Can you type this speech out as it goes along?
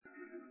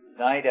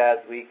Tonight, as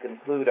we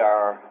conclude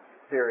our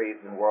series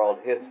in world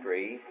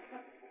history,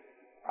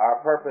 our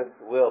purpose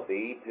will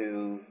be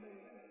to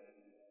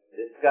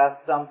discuss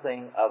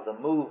something of the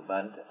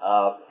movement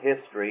of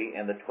history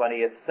in the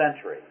 20th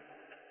century.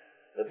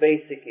 The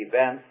basic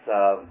events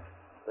of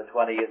the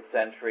 20th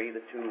century,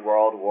 the two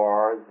world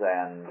wars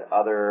and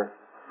other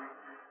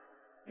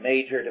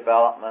major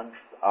developments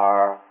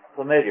are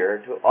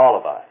familiar to all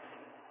of us.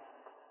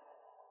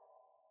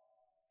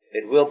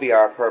 It will be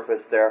our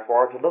purpose,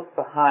 therefore, to look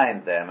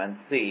behind them and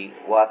see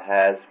what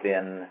has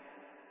been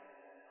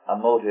a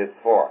motive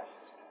force.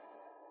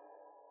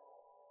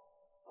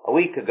 A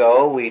week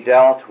ago, we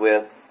dealt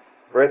with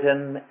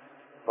Britain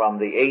from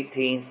the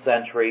 18th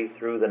century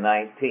through the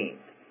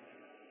 19th.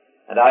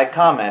 And I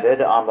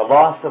commented on the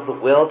loss of the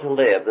will to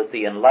live that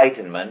the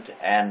Enlightenment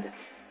and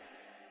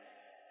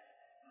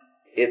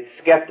its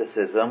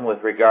skepticism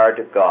with regard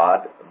to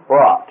God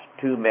brought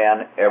to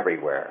men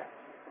everywhere.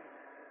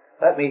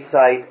 Let me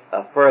cite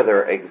a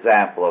further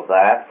example of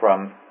that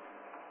from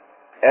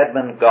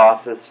Edmund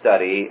Goss's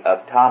study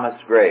of Thomas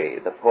Gray,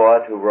 the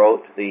poet who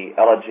wrote the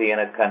Elegy in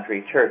a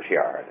Country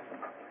Churchyard.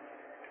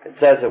 It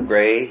says of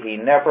Gray, he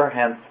never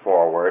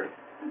henceforward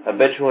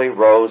habitually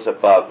rose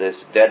above this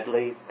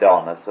deadly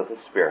dullness of the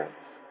spirits.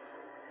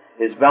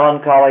 His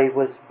melancholy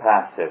was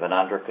passive and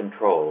under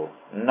control,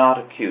 not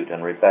acute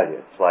and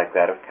rebellious like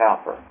that of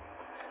Cowper,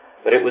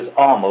 but it was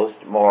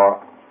almost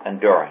more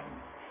enduring.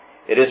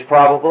 It is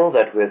probable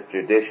that with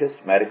judicious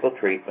medical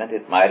treatment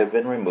it might have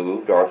been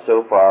removed or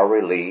so far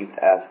relieved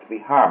as to be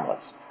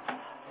harmless.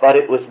 But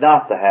it was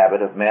not the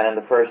habit of men in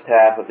the first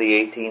half of the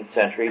 18th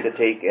century to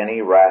take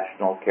any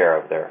rational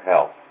care of their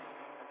health.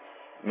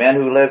 Men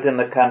who lived in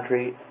the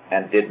country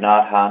and did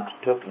not hunt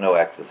took no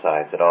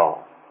exercise at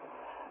all.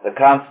 The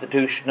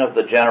constitution of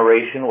the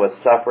generation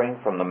was suffering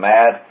from the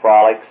mad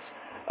frolics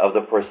of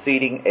the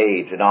preceding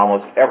age, and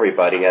almost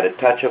everybody had a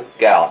touch of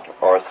gout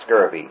or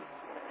scurvy.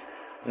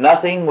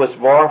 Nothing was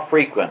more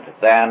frequent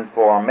than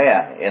for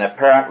men in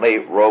apparently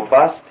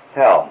robust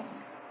health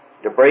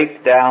to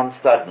break down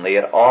suddenly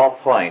at all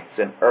points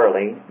in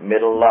early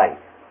middle life.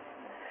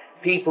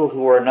 People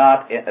were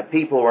not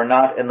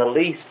in the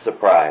least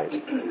surprised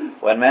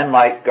when men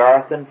like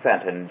Garth and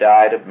Fenton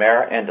died of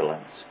mere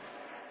indolence,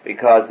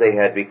 because they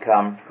had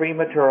become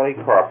prematurely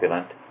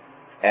corpulent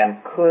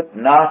and could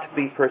not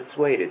be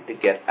persuaded to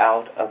get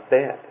out of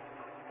bed.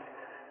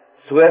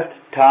 Swift,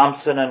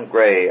 Thompson, and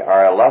Gray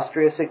are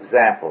illustrious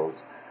examples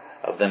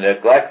of the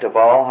neglect of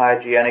all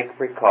hygienic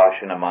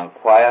precaution among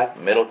quiet,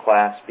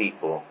 middle-class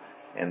people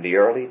in the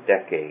early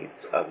decades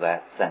of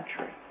that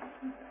century.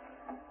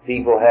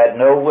 People had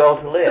no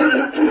will to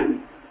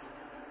live.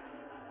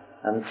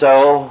 And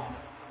so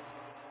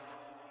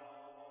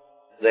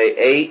they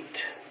ate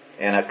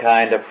in a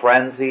kind of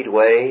frenzied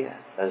way,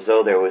 as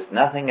though there was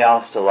nothing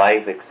else to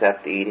life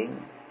except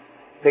eating.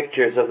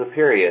 Pictures of the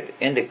period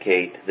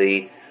indicate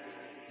the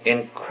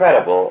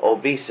incredible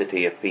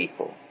obesity of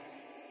people,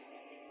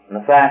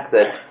 and the fact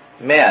that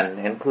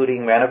men,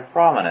 including men of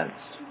prominence,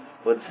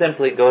 would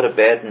simply go to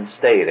bed and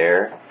stay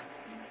there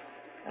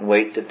and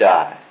wait to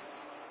die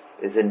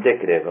is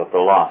indicative of the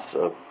loss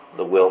of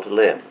the will to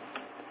live.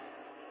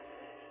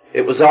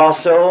 It was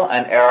also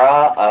an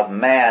era of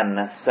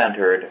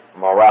man-centered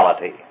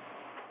morality.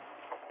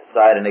 To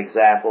cite an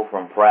example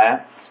from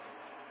France,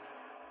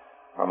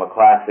 from a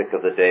classic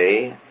of the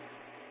day,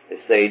 the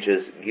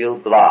sage's Gil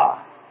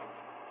Blas,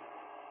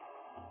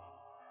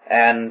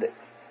 and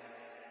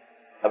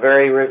a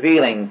very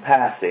revealing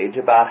passage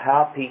about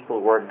how people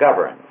were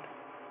governed.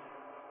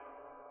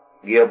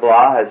 Gil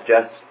Blas has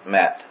just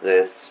met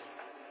this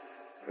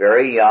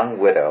very young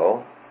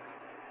widow,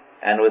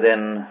 and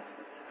within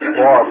 4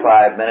 or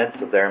 5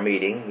 minutes of their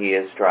meeting, he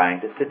is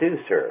trying to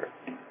seduce her.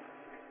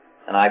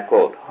 And I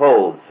quote,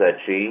 "Hold," said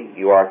she,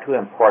 "you are too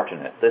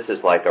importunate. This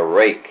is like a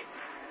rake.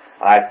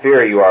 I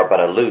fear you are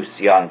but a loose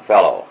young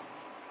fellow."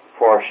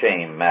 "For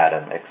shame,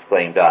 madam,"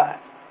 exclaimed I.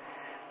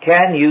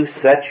 "Can you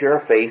set your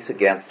face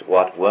against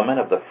what women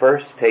of the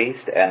first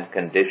taste and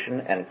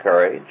condition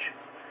encourage?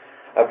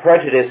 A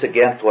prejudice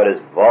against what is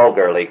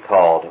vulgarly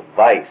called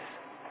vice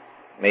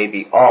may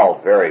be all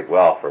very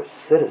well for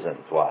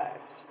citizens'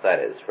 wives," that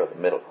is, for the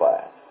middle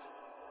class,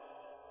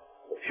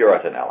 the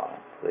Puritan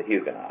element, the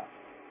Huguenots.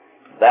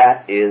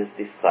 "That is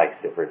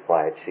decisive,"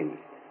 replied she.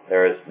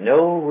 "There is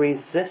no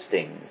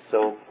resisting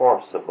so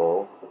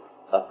forcible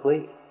a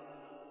plea."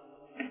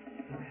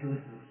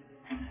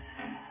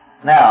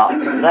 Now,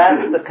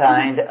 that's the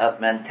kind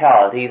of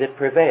mentality that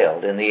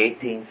prevailed in the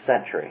 18th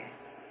century.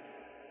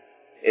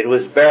 It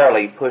was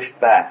barely pushed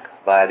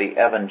back by the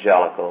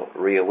evangelical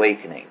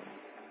reawakening.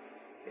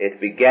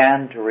 It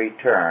began to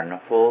return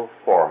full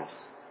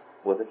force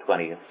with the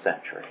 20th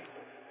century.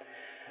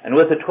 And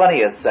with the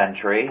 20th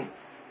century,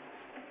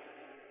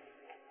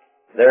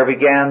 there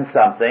began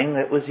something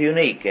that was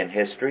unique in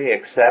history,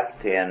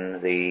 except in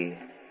the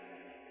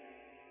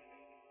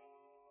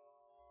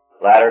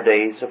latter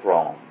days of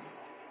Rome.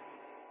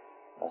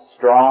 A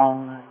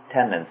strong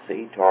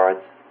tendency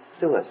towards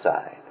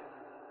suicide.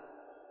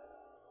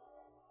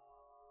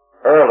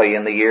 Early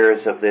in the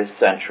years of this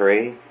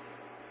century,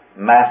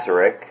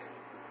 Masaryk,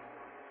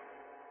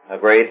 a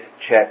great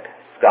Czech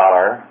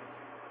scholar,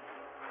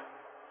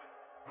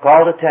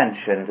 called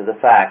attention to the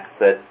fact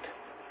that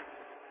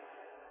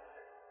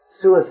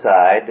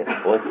suicide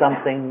was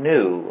something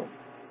new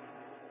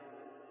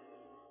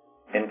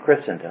in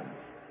Christendom.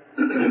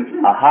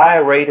 A high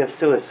rate of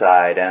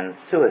suicide, and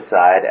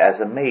suicide as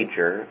a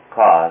major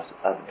cause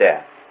of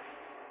death.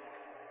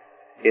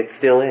 It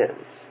still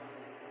is.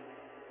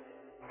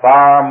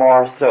 Far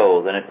more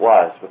so than it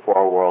was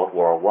before World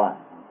War I.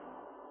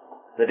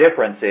 The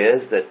difference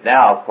is that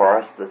now, of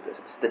course, the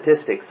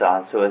statistics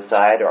on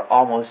suicide are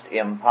almost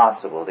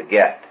impossible to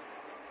get,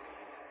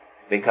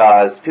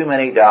 because too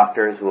many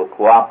doctors will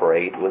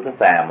cooperate with the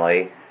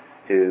family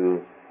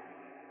to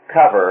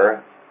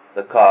cover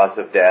the cause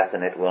of death,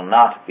 and it will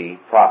not be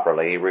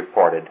properly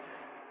reported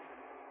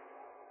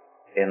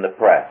in the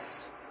press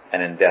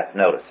and in death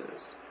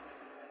notices.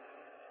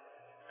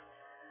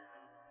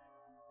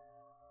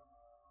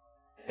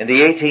 In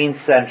the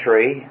 18th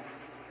century,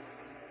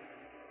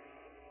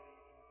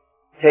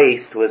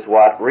 taste was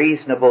what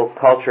reasonable,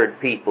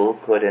 cultured people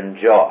could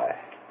enjoy,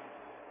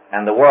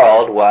 and the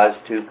world was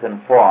to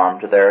conform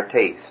to their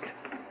taste.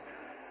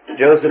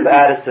 Joseph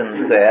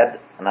Addison said,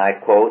 and I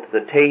quote,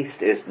 "The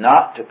taste is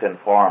not to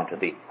conform to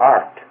the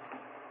art,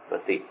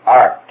 but the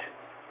art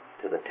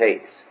to the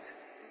taste."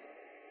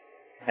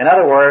 In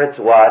other words,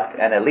 what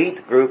an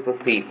elite group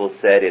of people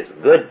said is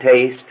good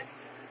taste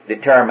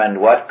determined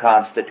what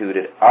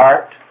constituted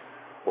art,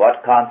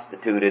 what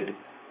constituted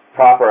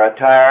proper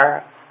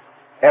attire,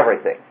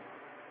 everything.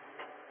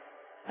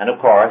 And of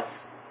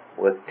course,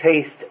 with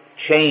taste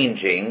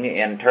changing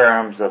in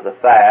terms of the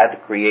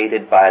fad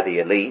created by the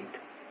elite,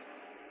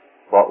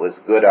 what was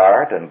good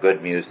art and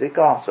good music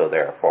also,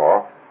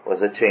 therefore,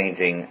 was a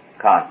changing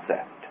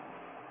concept.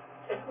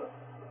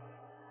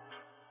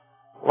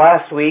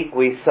 Last week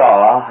we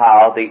saw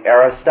how the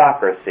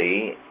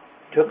aristocracy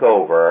took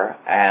over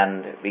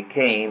and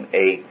became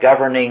a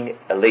governing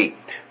elite.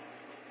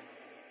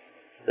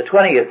 The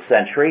 20th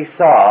century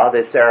saw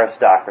this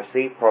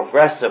aristocracy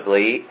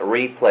progressively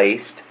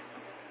replaced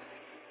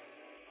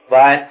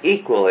by an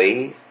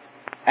equally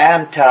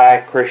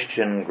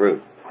anti-Christian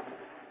group.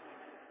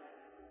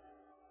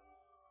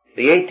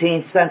 The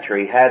 18th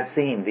century had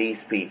seen these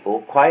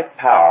people quite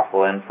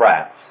powerful in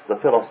France, the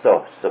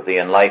philosophes of the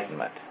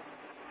Enlightenment.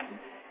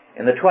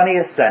 In the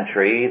 20th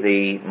century,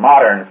 the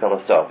modern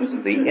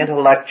philosophes, the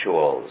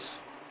intellectuals,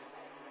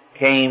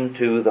 came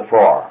to the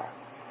fore,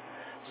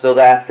 so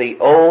that the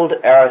old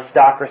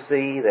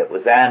aristocracy that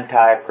was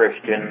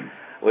anti-Christian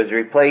was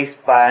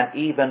replaced by an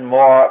even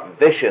more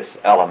vicious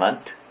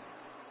element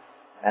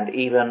and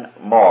even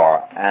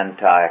more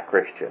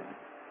anti-Christian.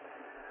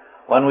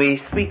 When we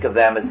speak of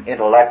them as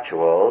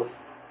intellectuals,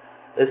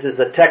 this is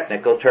a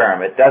technical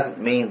term. It doesn't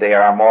mean they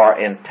are more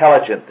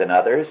intelligent than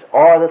others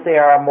or that they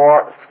are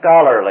more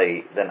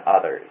scholarly than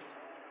others.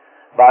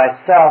 By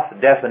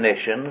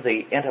self-definition,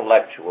 the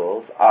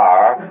intellectuals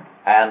are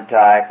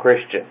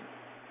anti-Christian.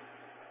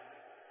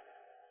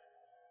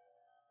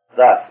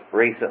 Thus,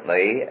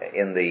 recently,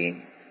 in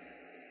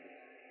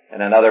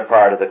another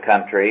part of the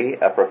country,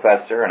 a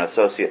professor, an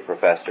associate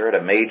professor at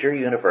a major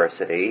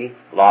university,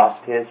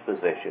 lost his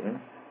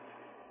position.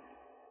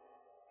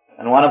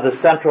 And one of the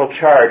central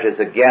charges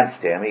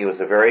against him, he was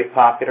a very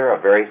popular, a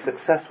very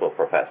successful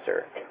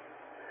professor.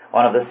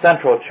 One of the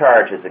central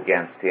charges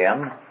against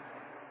him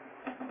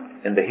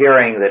in the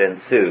hearing that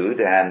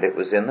ensued, and it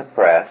was in the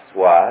press,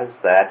 was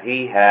that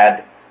he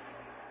had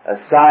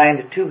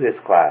assigned to his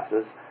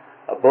classes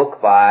a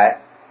book by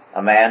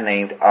a man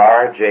named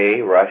R.J.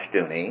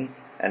 Rushdoony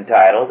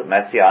entitled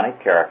Messianic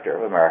Character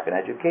of American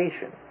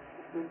Education,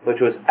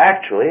 which was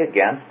actually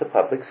against the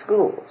public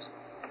schools.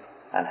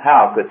 And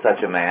how could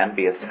such a man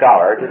be a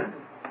scholar to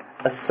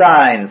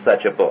assign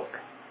such a book?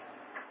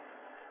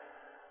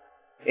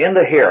 In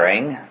the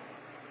hearing,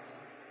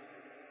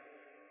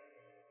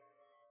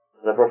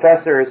 the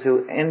professors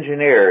who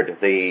engineered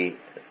the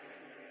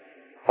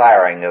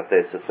firing of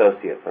this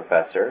associate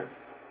professor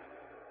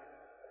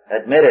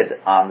admitted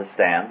on the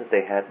stand that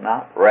they had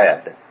not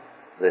read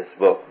this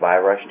book by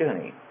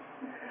Rushdoony.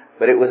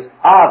 But it was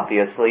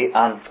obviously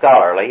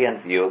unscholarly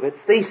in view of its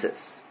thesis,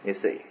 you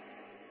see,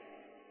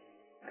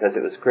 because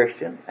it was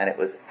Christian and it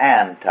was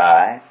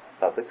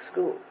anti-public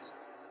schools.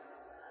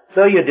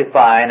 So you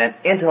define an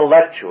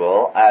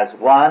intellectual as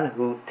one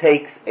who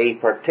takes a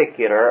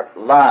particular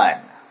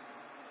line,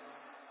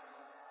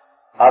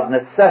 of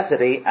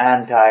necessity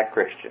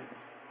anti-Christian,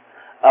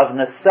 of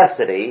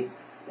necessity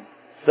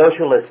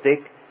socialistic,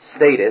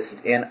 statist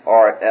in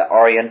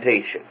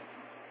orientation.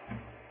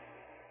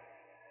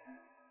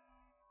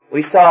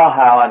 We saw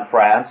how in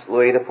France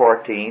Louis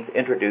XIV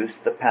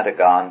introduced the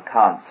Pentagon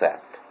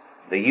concept,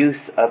 the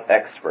use of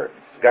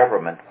experts,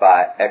 government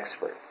by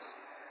experts.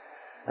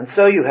 And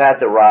so you had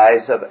the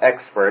rise of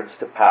experts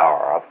to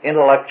power, of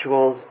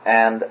intellectuals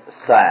and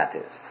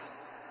scientists.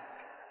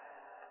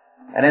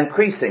 And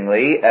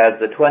increasingly, as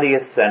the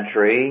 20th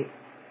century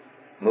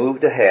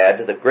moved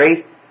ahead, the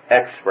great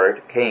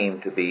expert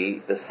came to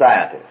be the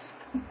scientist.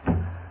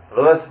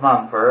 Lewis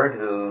Mumford,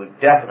 who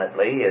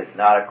definitely is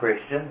not a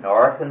Christian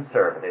nor a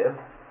conservative,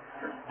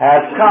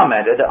 has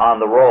commented on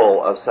the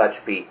role of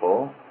such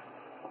people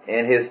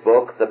in his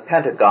book, The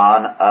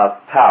Pentagon of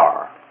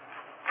Power.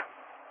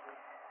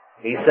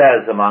 He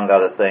says, among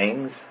other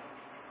things,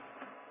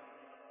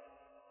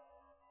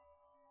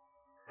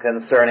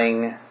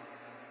 concerning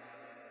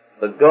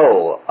the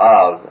goal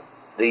of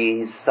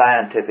these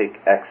scientific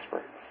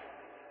experts.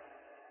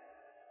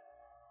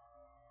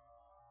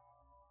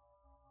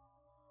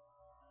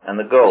 And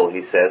the goal,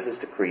 he says, is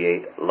to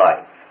create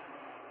life.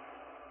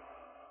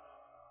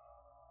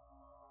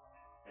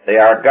 They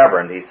are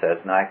governed, he says,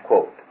 and I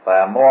quote,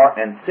 by a more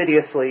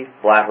insidiously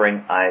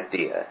flattering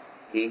idea.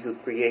 He who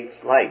creates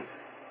life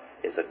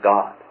is a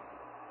god.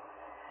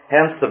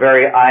 Hence the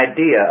very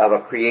idea of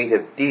a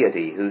creative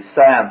deity whose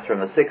science from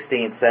the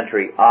 16th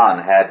century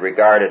on had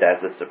regarded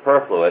as a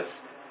superfluous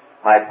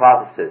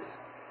hypothesis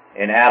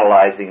in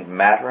analyzing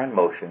matter and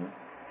motion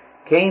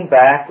came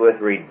back with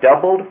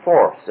redoubled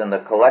force in the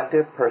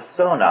collective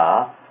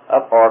persona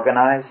of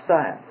organized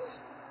science.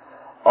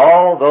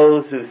 All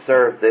those who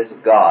served this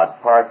God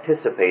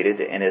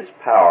participated in his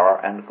power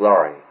and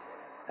glory,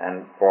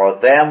 and for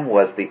them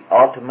was the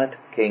ultimate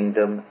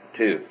kingdom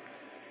too.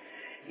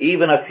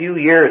 Even a few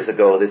years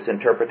ago, this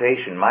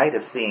interpretation might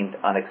have seemed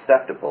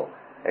unacceptable,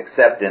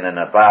 except in an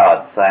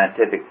avowed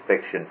scientific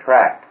fiction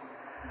tract.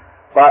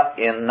 But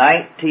in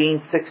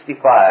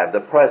 1965, the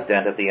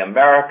president of the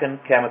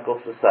American Chemical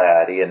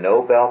Society and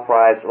Nobel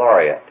Prize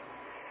laureate,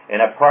 in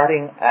a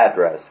parting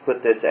address,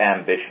 put this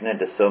ambition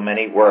into so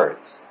many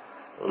words.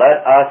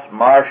 Let us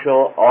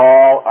marshal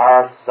all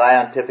our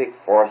scientific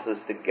forces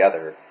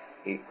together,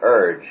 he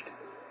urged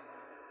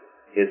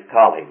his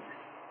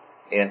colleagues,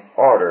 in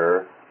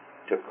order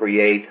to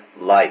create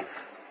life,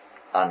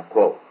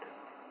 unquote.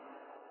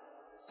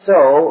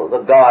 So, the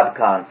God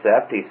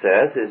concept, he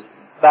says, is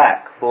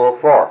back full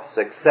force,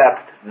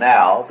 except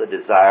now the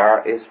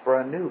desire is for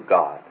a new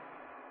God,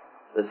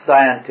 the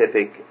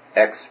scientific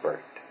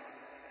expert.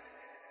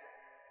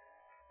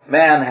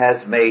 Man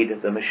has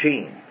made the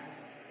machine.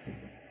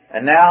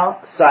 And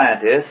now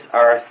scientists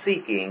are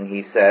seeking,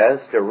 he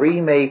says, to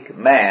remake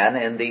man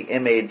in the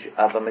image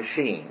of a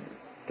machine,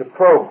 to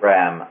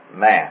program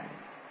man.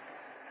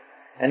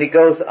 And he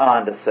goes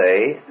on to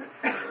say,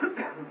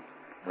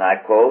 and I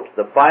quote,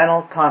 the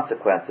final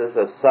consequences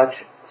of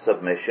such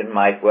submission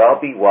might well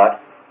be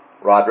what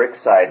Roderick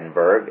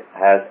Seidenberg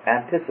has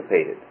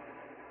anticipated,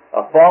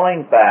 a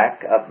falling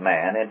back of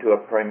man into a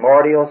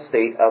primordial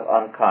state of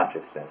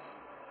unconsciousness,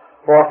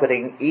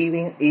 forfeiting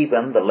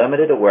even the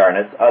limited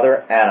awareness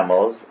other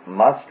animals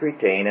must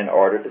retain in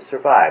order to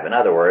survive. In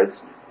other words,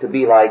 to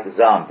be like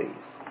zombies.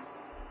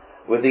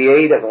 With the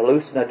aid of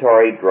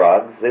hallucinatory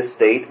drugs, this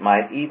state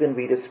might even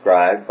be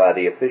described by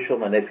the official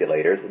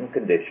manipulators and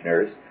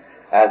conditioners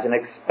as an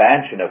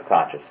expansion of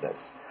consciousness,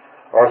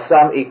 or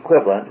some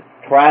equivalent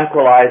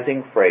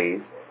tranquilizing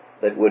phrase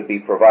that would be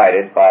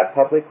provided by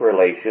public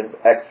relations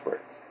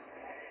experts.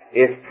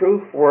 If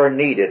proof were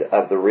needed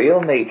of the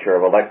real nature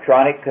of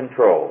electronic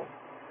control,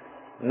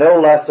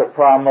 no less a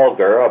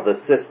promulgator of the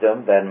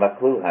system than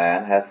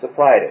McLuhan has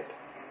supplied it.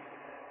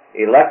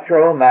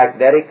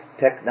 Electromagnetic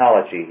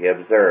technology, he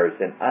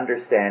observes in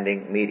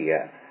Understanding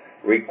Media,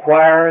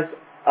 requires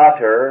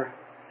utter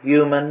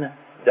human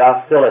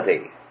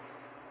docility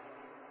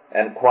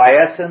and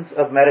quiescence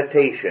of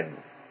meditation,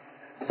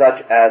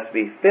 such as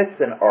befits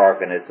an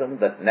organism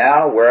that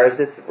now wears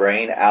its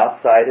brain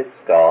outside its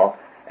skull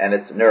and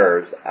its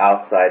nerves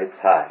outside its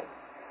hide.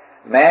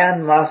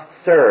 Man must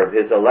serve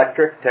his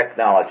electric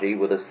technology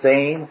with the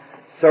same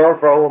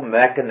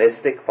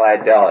servo-mechanistic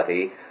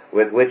fidelity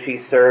with which he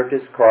served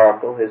his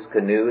coracle, his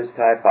canoe, his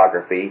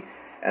typography,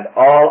 and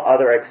all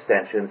other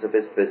extensions of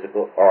his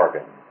physical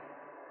organs.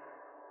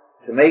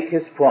 To make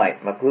his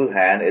point,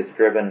 McLuhan is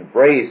driven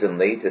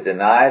brazenly to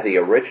deny the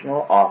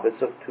original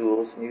office of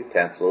tools and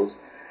utensils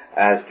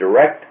as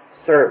direct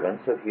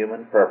servants of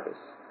human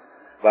purpose.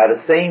 By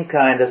the same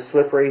kind of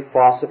slippery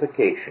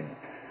falsification,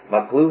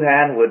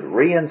 McLuhan would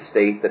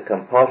reinstate the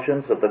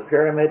compulsions of the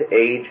Pyramid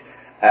Age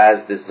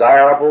as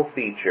desirable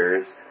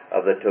features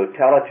of the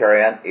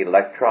totalitarian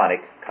electronic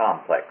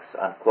complex,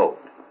 unquote.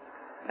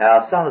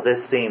 Now, some of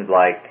this seemed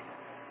like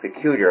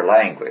peculiar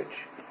language.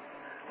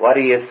 What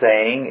he is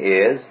saying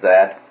is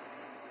that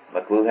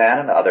McLuhan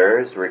and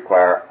others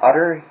require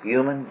utter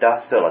human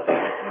docility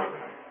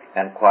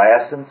and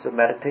quiescence of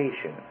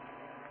meditation,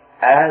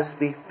 as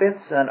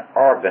befits an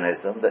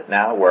organism that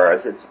now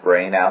wears its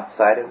brain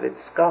outside of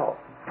its skull.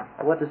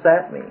 What does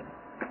that mean?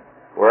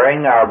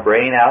 Wearing our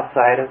brain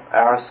outside of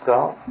our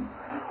skull?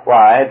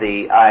 Why,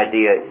 the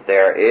idea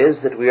there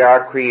is that we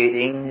are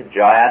creating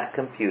giant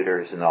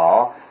computers and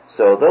all,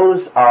 so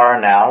those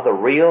are now the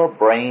real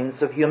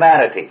brains of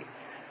humanity.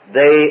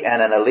 They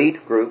and an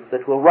elite group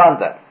that will run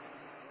them.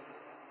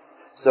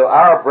 So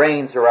our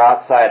brains are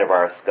outside of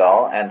our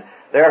skull, and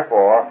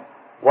therefore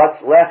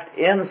what's left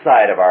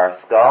inside of our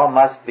skull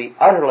must be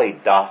utterly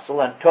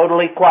docile and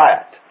totally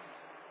quiet.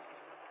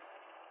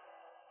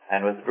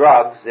 And with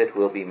drugs, it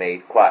will be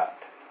made quiet.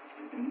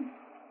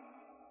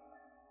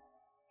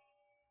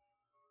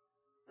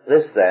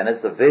 This then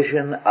is the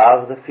vision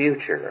of the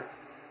future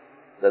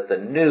that the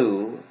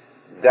new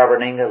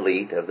governing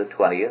elite of the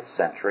 20th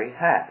century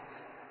has.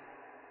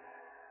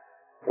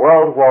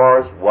 World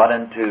Wars I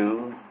and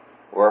II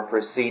were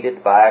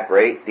preceded by a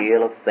great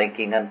deal of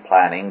thinking and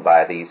planning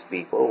by these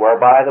people,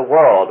 whereby the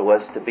world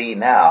was to be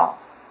now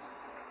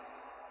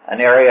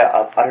an area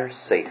of utter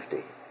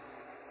safety,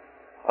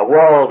 a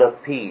world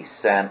of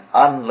peace and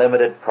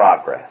unlimited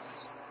progress.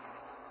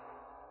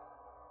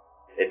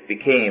 It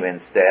became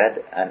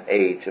instead an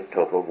age of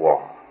total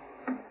war.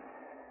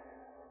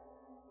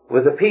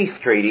 With the peace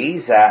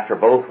treaties after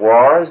both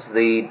wars,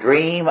 the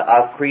dream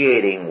of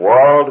creating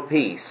world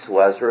peace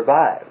was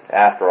revived.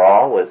 After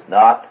all, was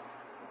not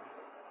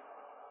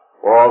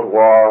World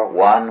War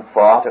I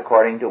fought,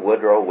 according to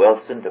Woodrow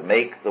Wilson, to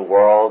make the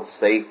world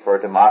safe for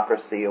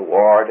democracy, a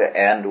war to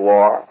end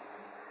war?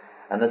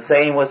 And the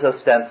same was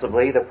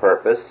ostensibly the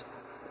purpose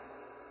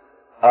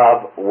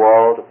of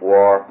World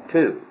War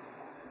II.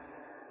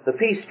 The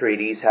peace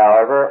treaties,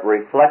 however,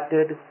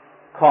 reflected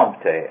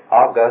Comte,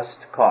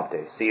 Auguste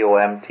Comte,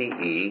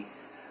 C-O-M-T-E,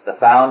 the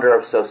founder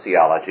of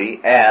sociology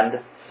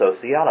and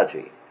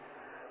sociology,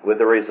 with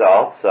the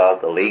results of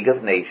the League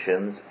of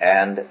Nations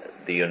and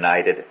the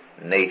United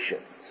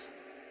Nations.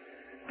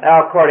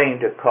 Now, according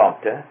to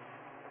Comte,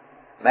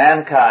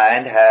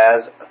 mankind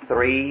has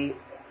 3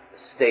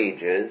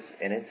 stages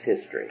in its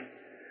history.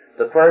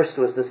 The first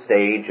was the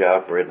stage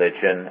of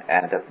religion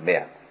and of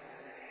myth,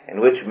 in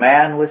which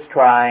man was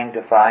trying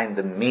to find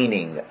the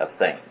meaning of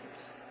things.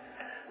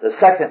 The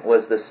second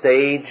was the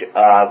stage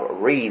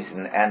of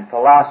reason and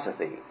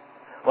philosophy,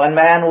 when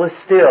man was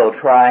still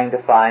trying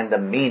to find the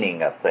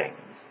meaning of things.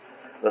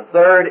 The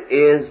third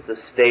is the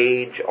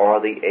stage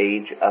or the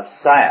age of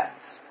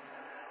science,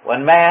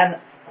 when man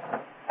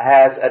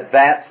has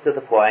advanced to the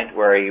point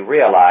where he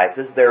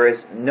realizes there is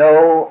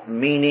no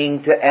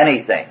meaning to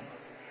anything,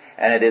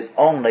 and it is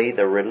only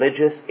the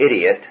religious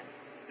idiot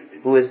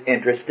who is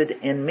interested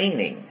in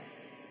meaning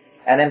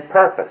and in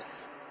purpose,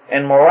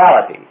 in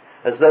morality,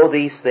 as though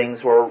these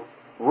things were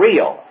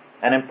real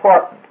and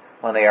important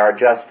when they are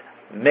just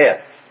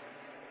myths.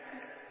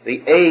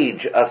 The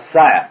age of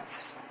science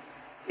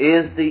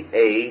is the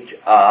age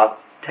of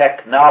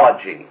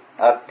technology,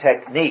 of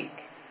technique,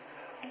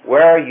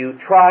 where you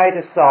try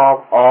to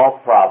solve all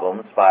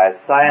problems by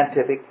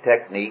scientific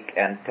technique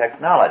and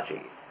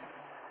technology.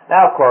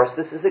 Now, of course,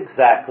 this is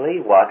exactly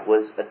what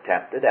was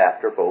attempted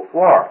after both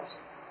wars.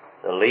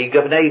 The League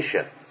of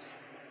Nations,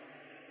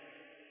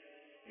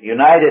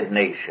 United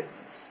Nations,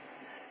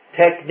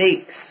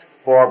 techniques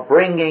for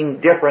bringing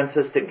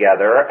differences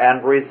together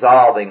and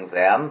resolving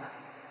them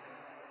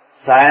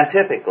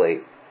scientifically,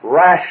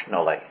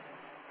 rationally.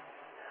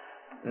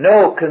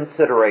 No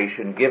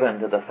consideration given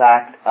to the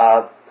fact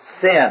of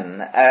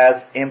sin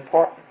as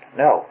important.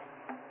 No.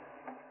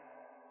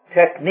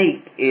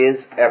 Technique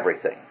is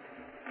everything.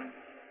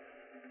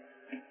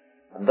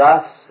 And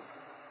thus,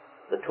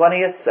 the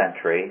 20th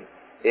century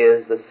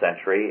is the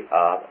century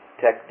of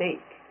technique.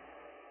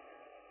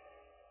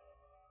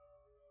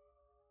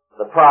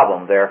 The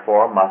problem,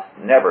 therefore, must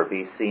never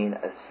be seen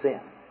as sin,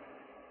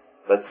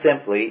 but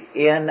simply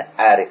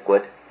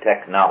inadequate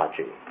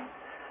technology.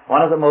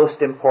 One of the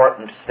most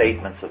important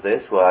statements of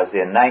this was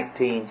in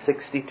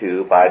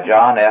 1962 by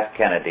John F.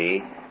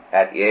 Kennedy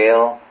at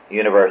Yale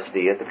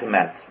University at the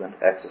commencement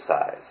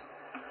exercise,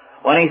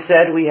 when he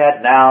said we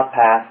had now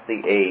passed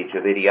the age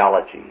of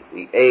ideology,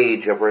 the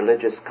age of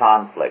religious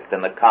conflict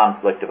and the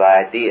conflict of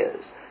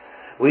ideas.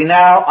 We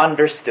now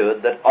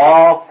understood that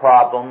all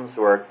problems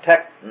were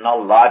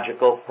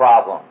technological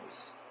problems,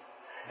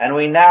 and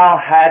we now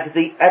had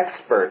the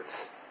experts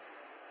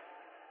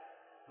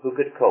who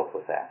could cope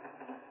with that.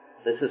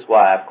 This is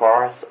why, of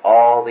course,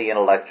 all the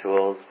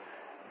intellectuals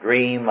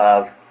dream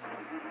of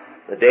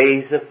the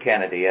days of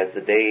Kennedy as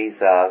the days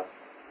of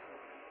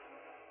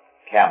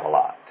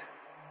Camelot.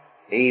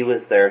 He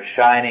was their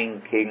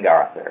shining King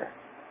Arthur,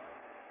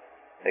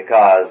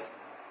 because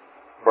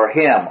for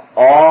him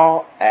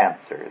all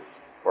answers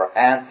were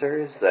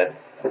answers that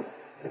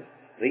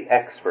the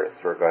experts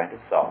were going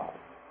to solve.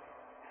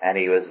 And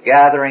he was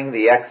gathering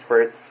the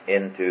experts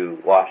into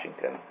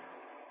Washington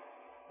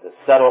to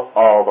settle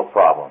all the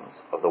problems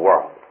of the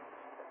world.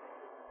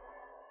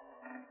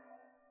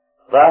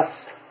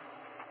 Thus,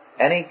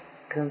 any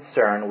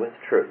concern with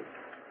truth,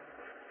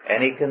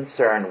 any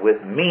concern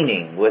with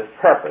meaning, with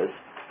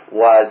purpose,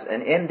 was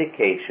an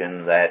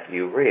indication that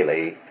you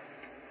really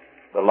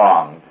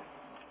belonged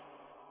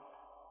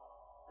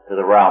to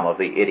the realm of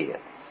the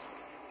idiots.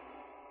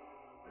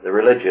 The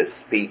religious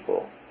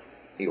people,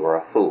 you were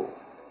a fool.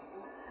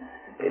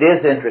 It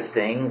is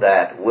interesting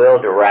that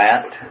Will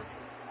Durant,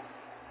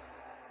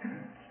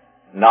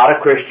 not a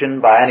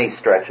Christian by any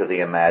stretch of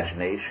the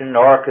imagination,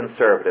 nor a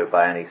conservative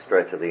by any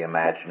stretch of the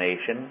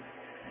imagination,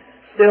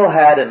 still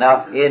had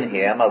enough in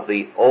him of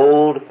the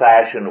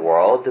old-fashioned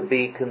world to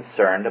be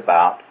concerned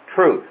about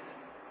truth.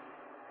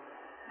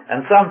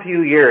 And some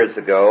few years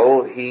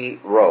ago, he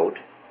wrote,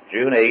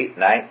 June 8,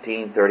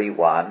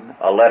 1931,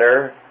 a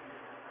letter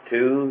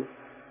to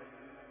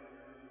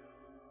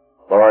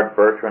Lord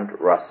Bertrand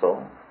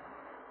Russell,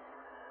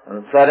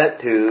 and sent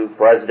it to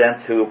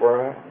Presidents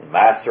Hoover,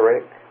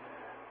 Masaryk,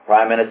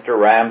 Prime Minister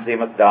Ramsay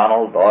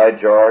MacDonald, Lloyd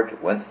George,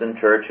 Winston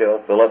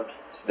Churchill, Philip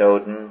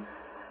Snowden,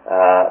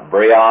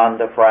 Briand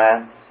de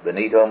France,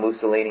 Benito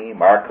Mussolini,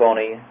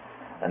 Marconi,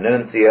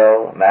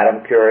 Annunzio,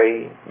 Madame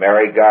Curie,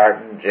 Mary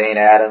Garden, Jane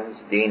Addams,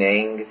 Dean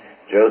Inge,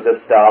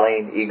 Joseph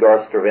Stalin,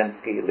 Igor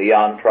Stravinsky,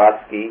 Leon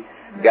Trotsky,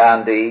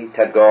 Gandhi,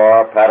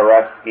 Tagore,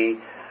 Paderewski,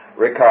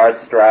 Richard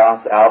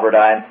Strauss, Albert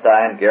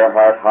Einstein,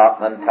 Gerhard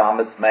Hauptmann,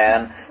 Thomas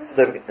Mann,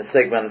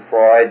 Sigmund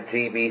Freud,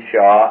 G.B.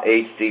 Shaw,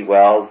 H.G.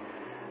 Wells,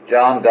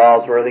 John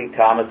Galsworthy,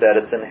 Thomas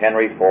Edison,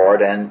 Henry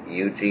Ford, and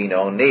Eugene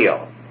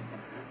O'Neill.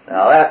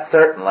 Now that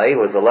certainly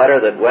was a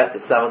letter that went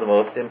to some of the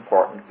most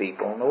important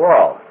people in the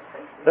world.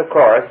 But of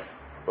course,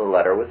 the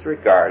letter was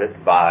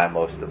regarded by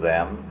most of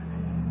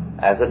them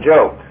as a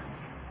joke.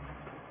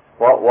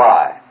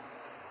 Why?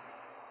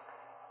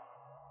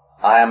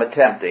 I am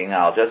attempting,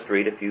 I'll just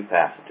read a few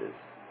passages,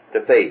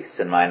 to face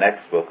in my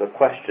next book a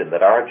question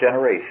that our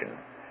generation,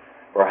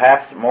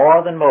 perhaps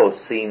more than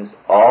most, seems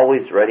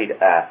always ready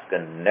to ask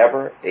and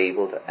never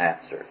able to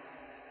answer.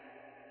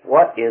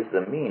 What is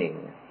the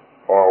meaning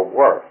or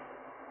worth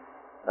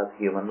of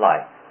human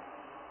life?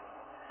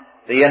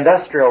 The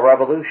Industrial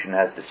Revolution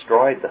has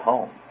destroyed the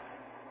home,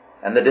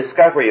 and the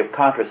discovery of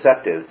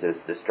contraceptives is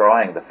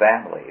destroying the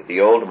family,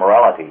 the old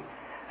morality,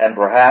 and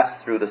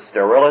perhaps through the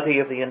sterility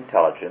of the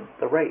intelligent,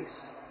 the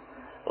race.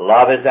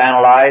 Love is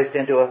analyzed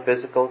into a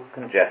physical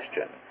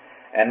congestion,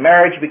 and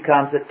marriage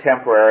becomes a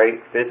temporary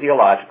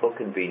physiological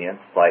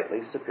convenience slightly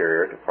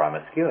superior to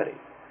promiscuity.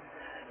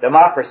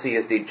 Democracy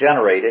is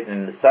degenerated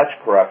into such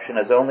corruption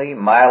as only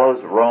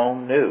Milo's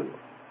Rome knew,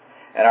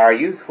 and our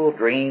youthful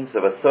dreams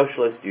of a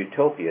socialist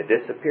utopia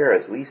disappear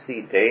as we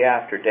see day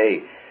after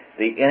day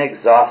the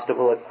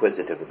inexhaustible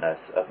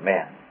acquisitiveness of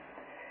men.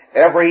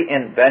 Every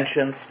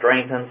invention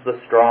strengthens the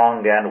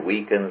strong and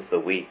weakens the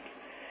weak.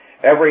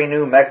 Every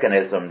new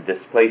mechanism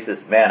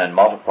displaces men and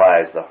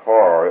multiplies the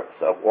horrors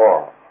of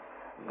war.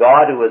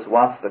 God, who was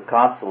once the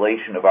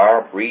consolation of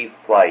our brief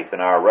life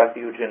and our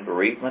refuge in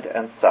bereavement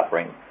and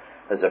suffering,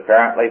 has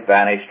apparently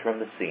vanished from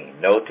the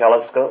scene. No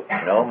telescope,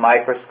 no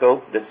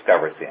microscope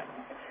discovers him.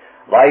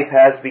 Life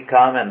has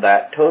become, in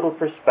that total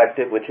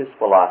perspective which is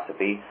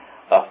philosophy,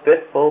 a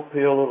fitful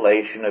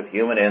pullulation of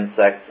human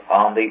insects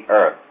on the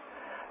earth,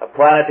 a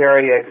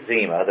planetary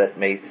eczema that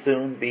may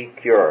soon be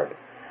cured.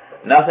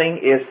 Nothing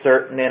is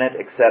certain in it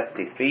except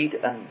defeat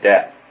and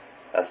death,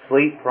 a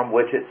sleep from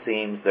which it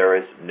seems there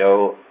is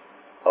no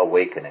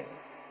awakening.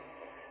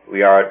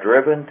 We are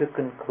driven to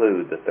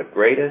conclude that the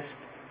greatest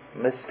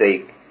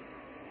mistake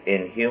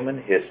in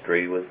human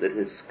history was the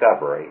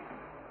discovery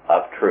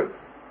of truth.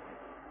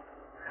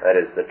 That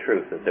is, the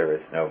truth that there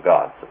is no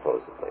God,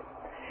 supposedly.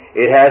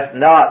 It has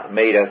not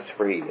made us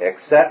free,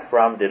 except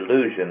from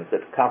delusions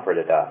that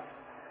comforted us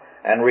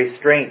and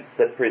restraints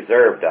that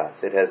preserved us.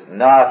 It has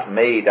not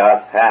made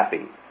us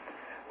happy,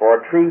 for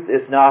truth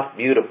is not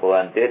beautiful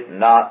and did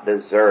not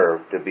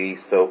deserve to be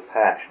so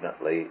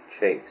passionately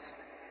chaste.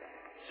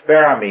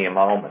 Spare me a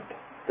moment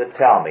to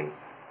tell me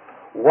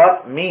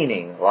what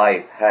meaning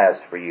life has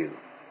for you,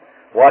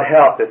 what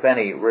help, if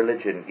any,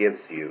 religion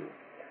gives you,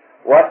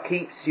 what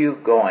keeps you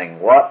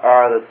going, what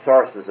are the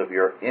sources of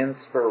your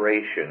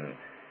inspiration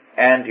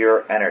and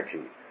your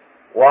energy.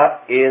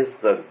 What is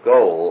the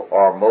goal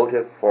or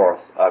motive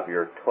force of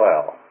your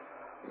toil?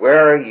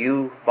 Where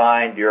you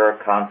find your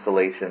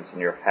consolations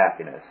and your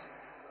happiness,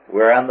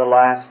 where in the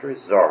last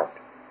resort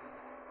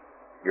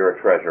your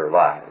treasure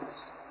lies.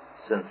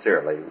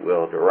 Sincerely,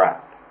 Will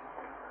Durant.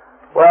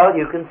 Well,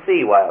 you can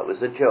see why it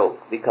was a joke,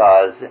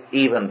 because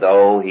even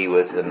though he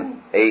was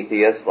an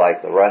atheist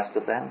like the rest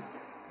of them,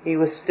 he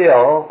was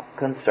still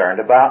concerned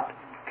about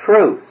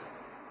truth,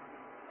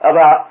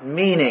 about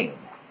meaning.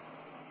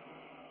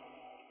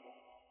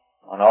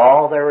 And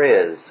all there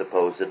is,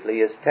 supposedly,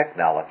 is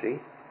technology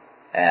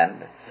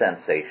and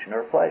sensation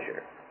or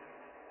pleasure.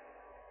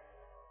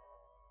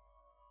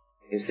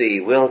 You see,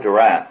 Will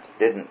Durant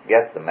didn't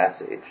get the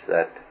message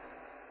that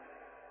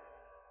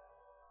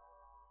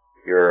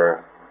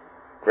your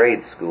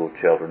grade school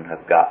children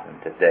have gotten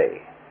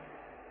today.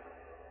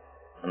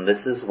 And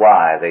this is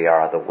why they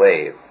are the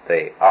way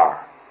they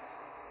are.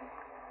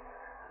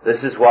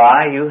 This is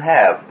why you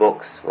have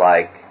books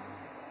like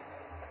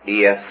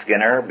E.F.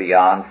 Skinner,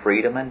 Beyond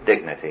Freedom and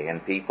Dignity,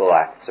 and people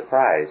act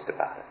surprised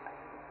about it.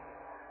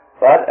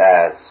 But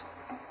as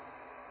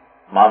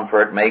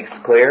Mumford makes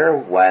clear,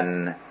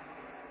 when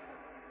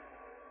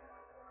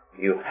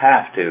you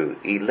have to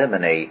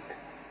eliminate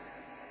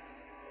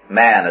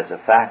man as a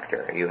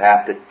factor, you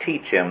have to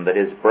teach him that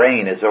his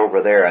brain is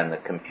over there in the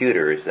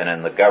computers and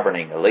in the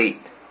governing elite,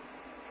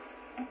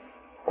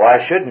 why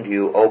shouldn't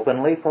you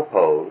openly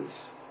propose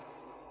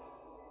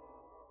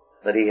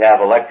that he have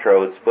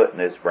electrodes put in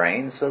his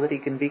brain so that he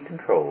can be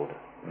controlled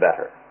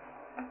better?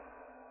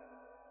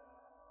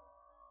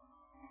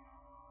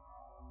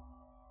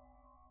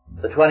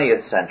 The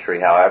 20th century,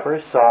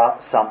 however, saw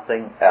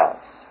something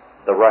else.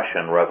 The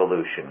Russian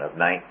Revolution of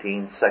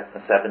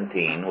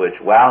 1917, which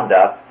wound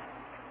up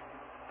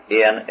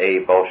in a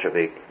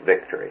Bolshevik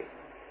victory.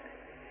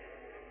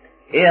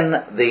 In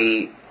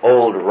the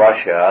old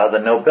Russia, the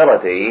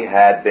nobility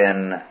had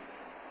been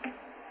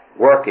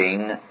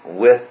working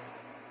with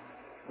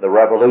the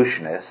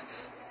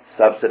revolutionists,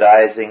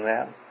 subsidizing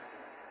them,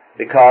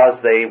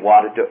 because they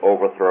wanted to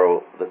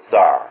overthrow the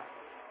Tsar.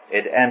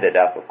 It ended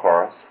up, of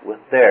course, with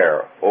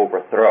their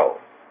overthrow.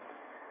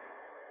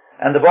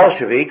 And the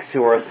Bolsheviks,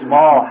 who were a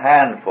small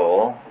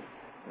handful,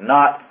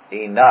 not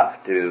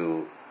enough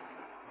to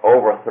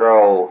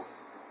overthrow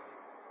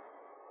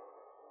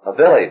a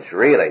village,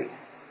 really,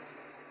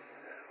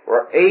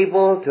 were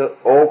able to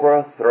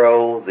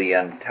overthrow the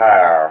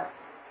entire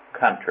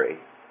country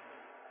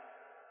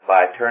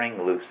by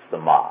turning loose the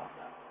mob,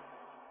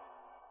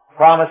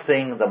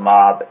 promising the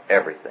mob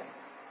everything.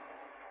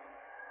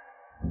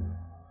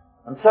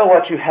 And so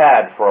what you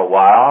had for a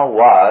while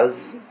was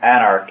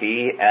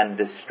anarchy and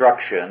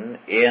destruction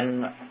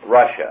in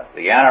Russia.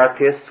 The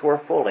anarchists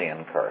were fully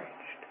encouraged.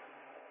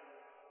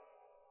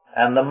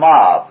 And the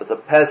mob, the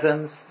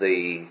peasants,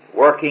 the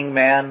working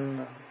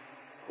men,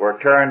 were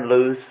turned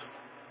loose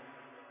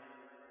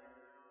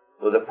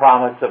with the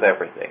promise of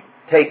everything.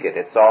 Take it,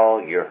 it's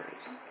all yours.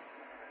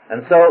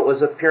 And so it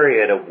was a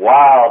period of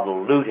wild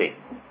looting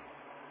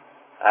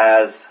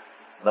as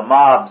the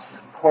mobs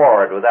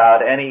poured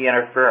without any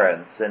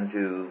interference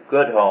into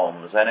good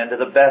homes and into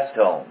the best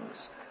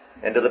homes,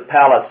 into the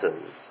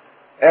palaces,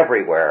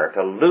 everywhere,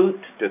 to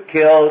loot, to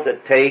kill, to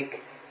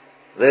take.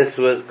 This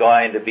was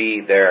going to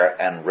be their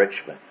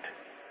enrichment.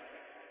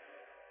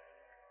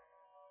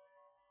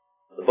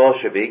 The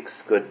Bolsheviks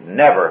could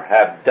never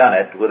have done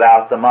it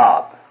without the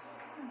mob.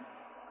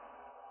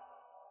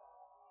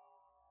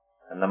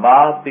 And the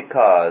mob,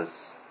 because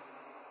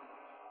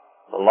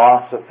the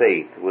loss of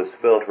faith was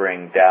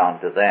filtering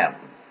down to them,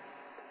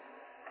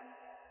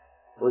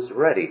 was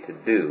ready to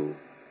do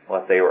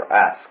what they were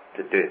asked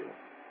to do.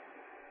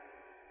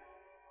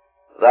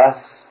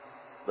 Thus,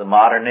 the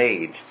modern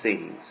age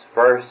sees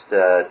first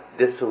a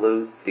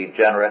dissolute,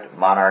 degenerate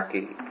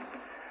monarchy,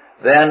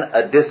 then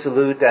a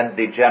dissolute and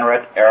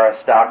degenerate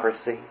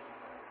aristocracy,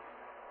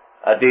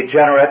 a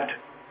degenerate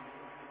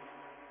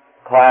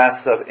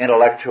class of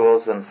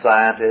intellectuals and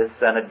scientists,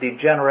 and a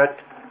degenerate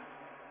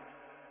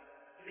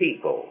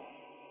people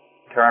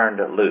turned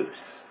loose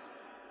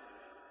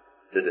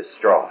to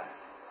destroy.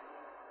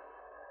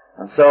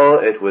 And so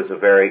it was a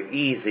very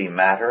easy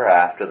matter,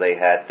 after they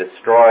had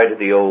destroyed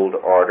the old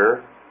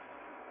order,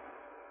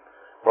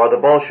 for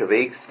the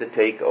Bolsheviks to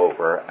take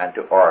over and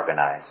to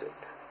organize it.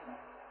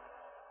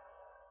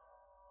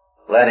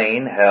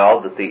 Lenin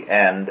held that the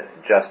end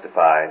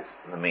justifies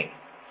the means.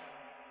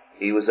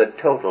 He was a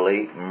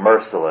totally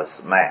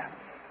merciless man.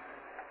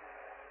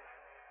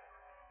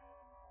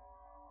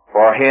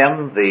 For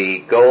him,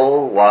 the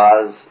goal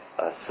was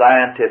a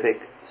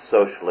scientific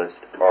socialist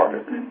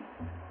order.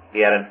 He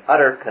had an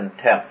utter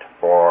contempt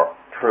for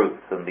truth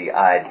and the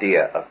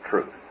idea of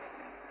truth,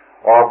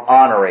 or of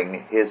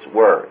honoring his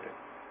word.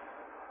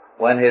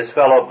 When his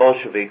fellow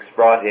Bolsheviks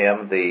brought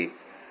him the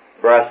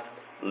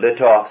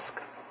Brest-Litovsk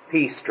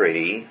peace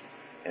treaty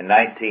in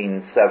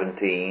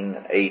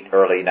 1917,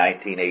 early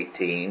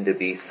 1918, to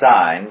be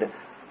signed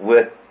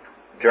with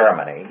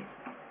Germany,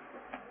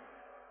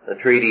 the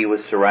treaty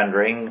was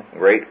surrendering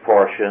great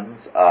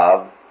portions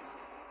of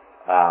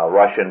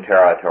Russian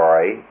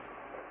territory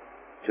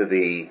to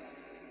the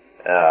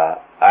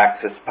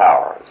Axis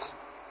powers.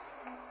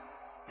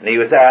 And he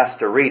was asked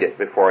to read it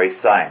before he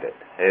signed it.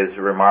 His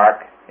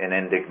remark in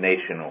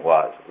indignation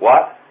was,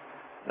 "What?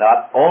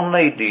 Not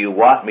only do you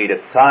want me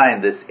to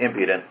sign this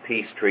impudent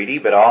peace treaty,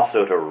 but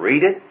also to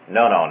read it?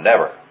 No,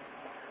 never.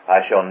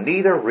 I shall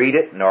neither read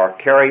it nor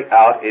carry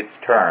out its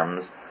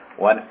terms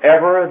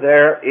whenever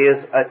there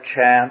is a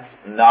chance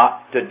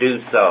not to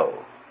do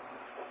so."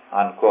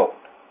 Unquote.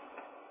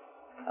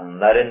 And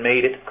Lenin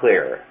made it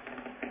clear.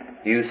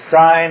 You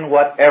sign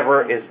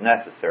whatever is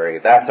necessary.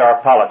 That's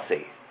our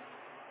policy.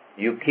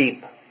 You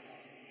keep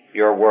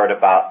your word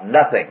about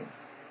nothing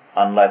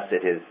unless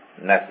it is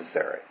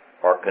necessary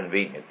or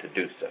convenient to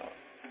do so.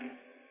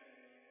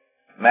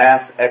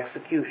 Mass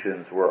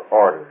executions were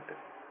ordered.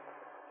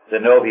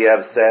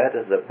 Zinoviev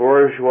said, "The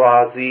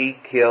bourgeoisie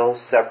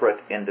kills separate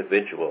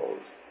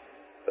individuals,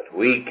 but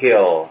we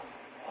kill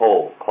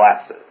whole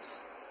classes."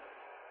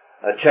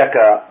 A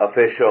Cheka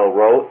official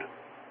wrote,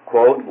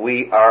 quote,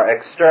 "We are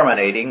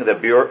exterminating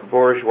the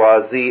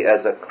bourgeoisie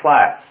as a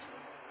class.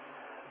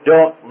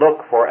 Don't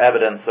look for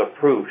evidence of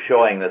proof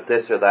showing that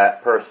this or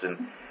that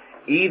person,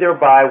 either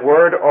by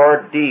word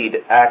or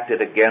deed,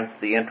 acted against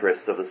the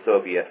interests of the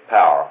Soviet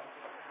power.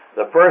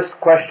 The first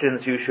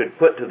questions you should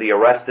put to the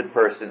arrested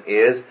person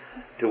is,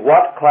 to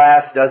what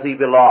class does he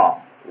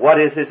belong? What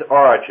is his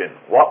origin?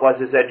 What was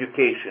his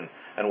education?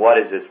 And what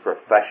is his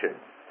profession?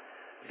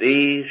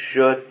 These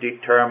should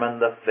determine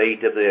the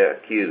fate of the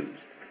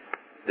accused.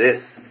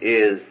 This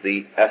is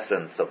the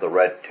essence of the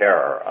Red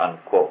Terror,"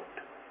 unquote.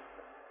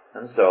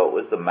 And so it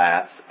was the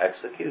mass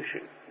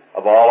execution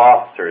of all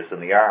officers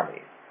in the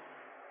army,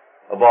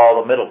 of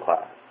all the middle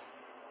class,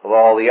 of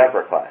all the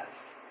upper class,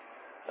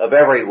 of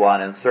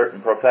everyone in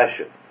certain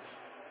professions,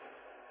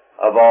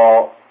 of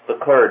all the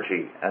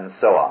clergy, and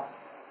so on.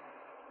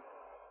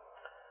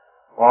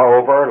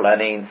 Moreover,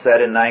 Lenin said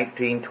in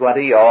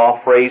 1920,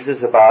 all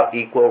phrases about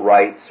equal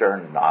rights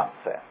are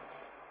nonsense.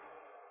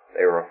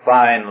 They were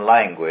fine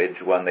language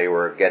when they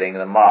were getting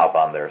the mob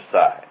on their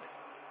side.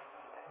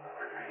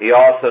 He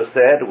also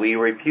said, we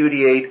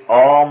repudiate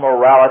all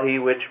morality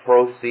which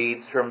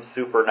proceeds from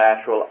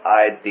supernatural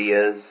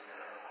ideas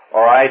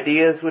or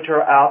ideas which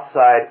are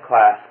outside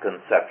class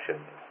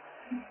conceptions.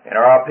 In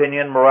our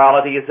opinion,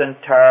 morality is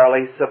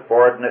entirely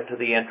subordinate to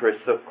the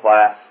interests of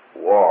class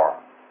war.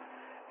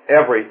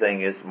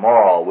 Everything is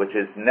moral which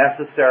is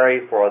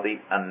necessary for the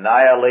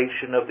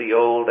annihilation of the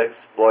old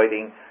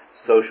exploiting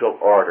social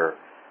order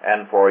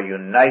and for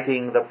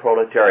uniting the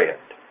proletariat.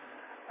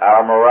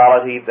 Our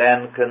morality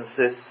then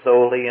consists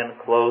solely in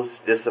close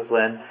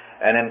discipline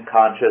and in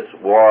conscious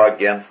war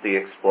against the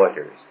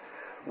exploiters.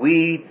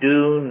 We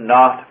do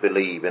not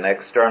believe in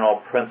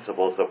external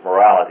principles of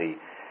morality,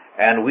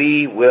 and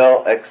we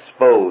will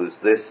expose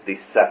this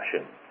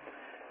deception.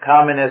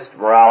 Communist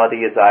morality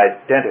is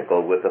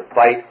identical with the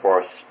fight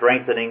for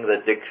strengthening the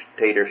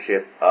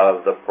dictatorship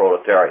of the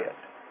proletariat.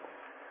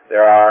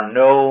 There are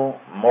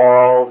no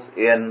morals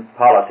in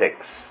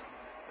politics.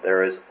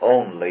 There is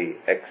only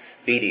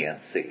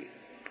expediency.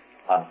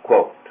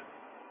 Unquote.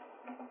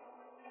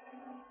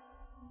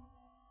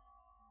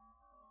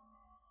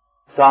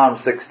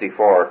 Psalm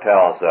 64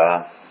 tells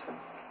us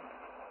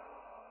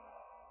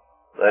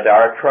that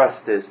our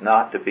trust is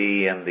not to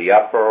be in the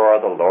upper or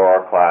the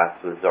lower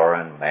classes or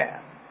in man.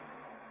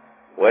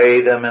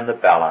 Weigh them in the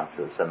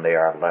balances and they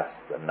are less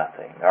than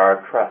nothing.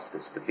 Our trust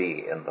is to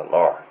be in the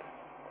Lord.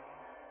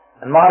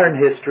 And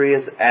modern history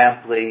has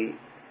amply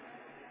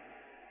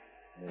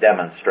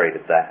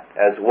demonstrated that,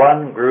 as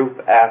one group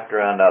after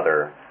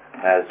another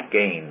has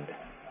gained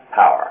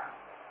power.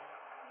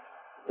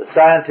 The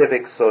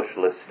scientific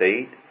socialist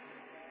state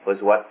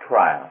was what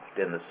triumphed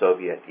in the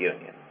Soviet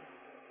Union.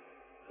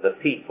 The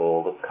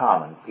people, the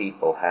common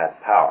people, had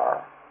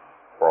power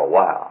for a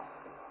while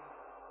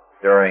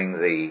during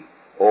the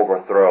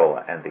overthrow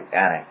and the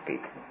anarchy,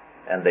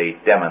 and they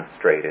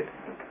demonstrated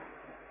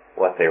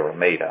what they were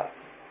made of.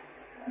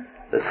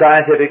 The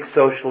scientific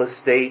socialist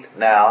state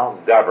now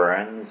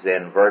governs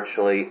in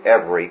virtually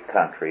every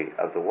country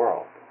of the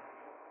world,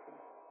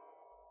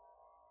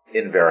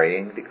 in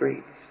varying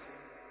degrees.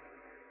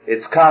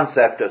 Its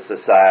concept of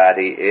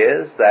society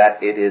is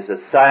that it is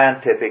a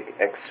scientific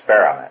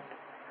experiment.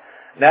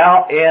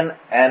 Now, in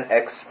an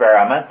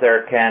experiment,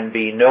 there can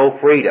be no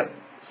freedom,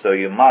 so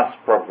you must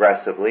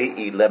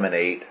progressively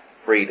eliminate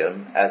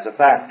freedom as a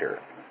factor.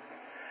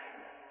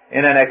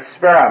 In an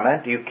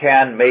experiment, you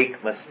can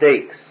make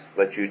mistakes,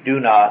 but you do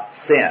not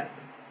sin.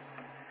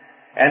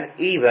 And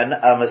even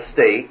a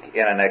mistake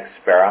in an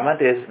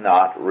experiment is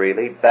not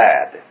really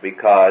bad,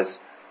 because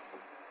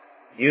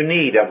you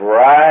need a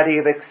variety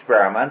of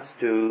experiments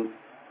to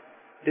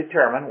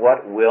determine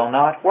what will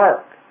not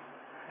work.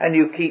 And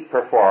you keep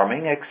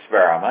performing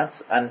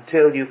experiments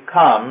until you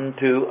come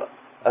to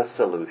a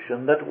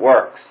solution that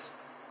works.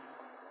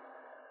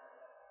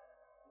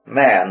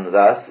 Man,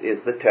 thus, is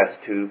the test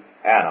tube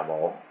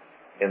animal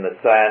in the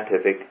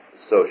scientific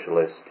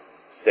socialist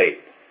state.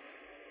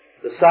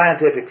 The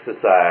scientific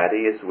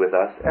society is with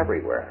us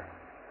everywhere,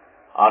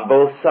 on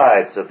both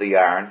sides of the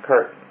Iron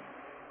Curtain.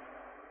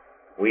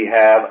 We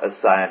have a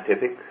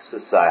scientific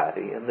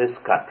society in this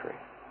country.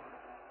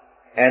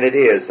 And it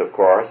is, of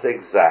course,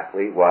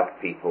 exactly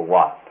what people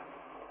want.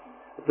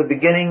 At the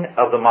beginning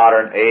of the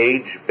modern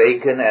age,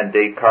 Bacon and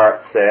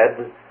Descartes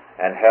said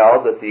and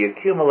held that the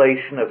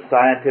accumulation of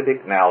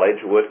scientific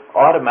knowledge would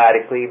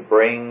automatically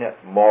bring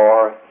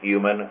more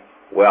human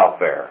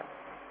welfare.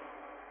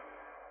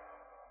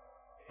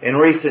 In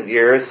recent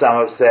years,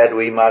 some have said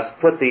we must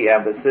put the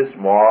emphasis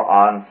more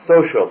on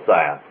social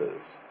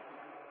sciences.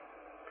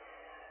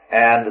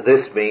 And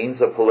this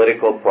means a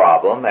political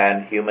problem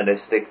and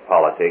humanistic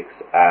politics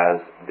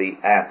as the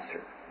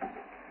answer.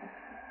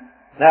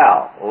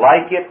 Now,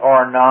 like it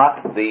or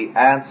not, the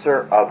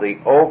answer of the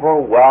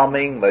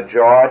overwhelming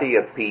majority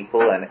of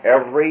people in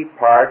every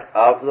part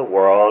of the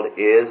world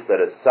is that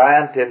a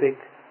scientific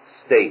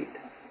state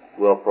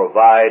will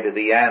provide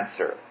the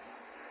answer,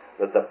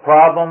 that the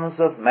problems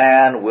of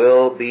man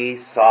will be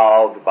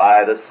solved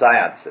by the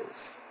sciences.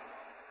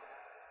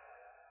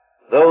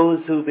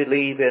 Those who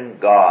believe in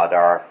God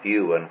are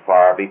few and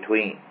far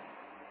between.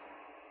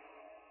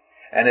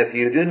 And if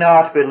you do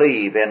not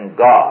believe in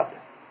God,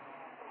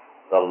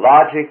 the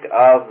logic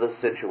of the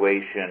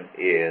situation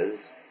is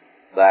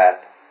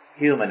that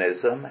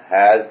humanism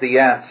has the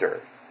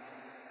answer.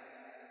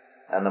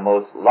 And the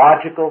most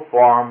logical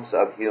forms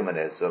of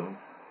humanism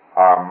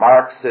are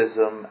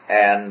Marxism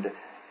and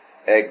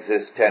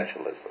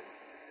existentialism.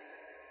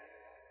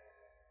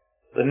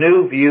 The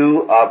new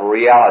view of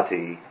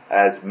reality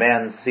as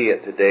men see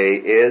it today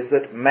is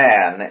that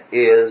man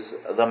is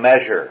the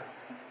measure.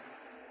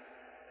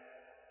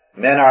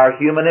 Men are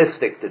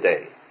humanistic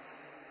today.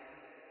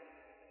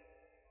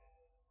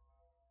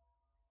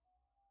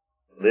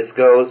 This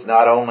goes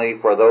not only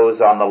for those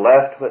on the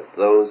left, but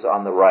those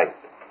on the right.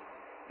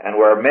 And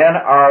where men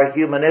are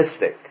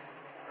humanistic,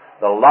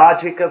 the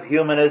logic of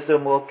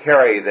humanism will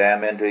carry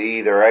them into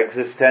either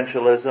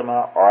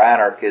existentialism or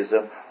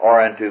anarchism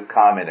or into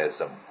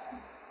communism.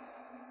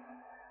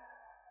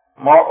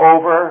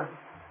 Moreover,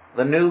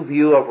 the new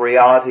view of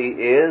reality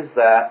is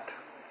that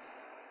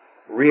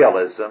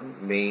realism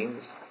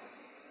means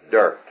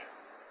dirt.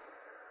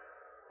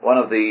 One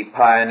of the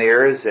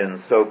pioneers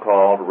in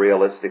so-called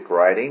realistic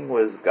writing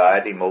was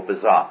Guy de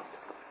Maupassant,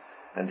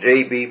 and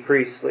J.B.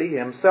 Priestley,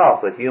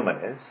 himself a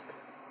humanist,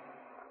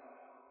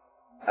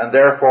 and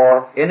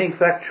therefore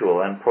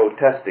ineffectual in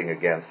protesting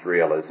against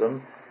realism,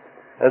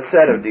 has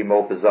said of de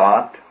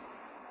Maupassant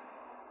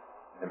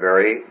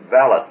very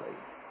validly.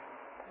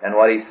 And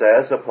what he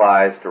says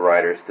applies to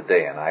writers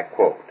today, and I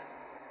quote,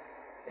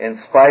 "In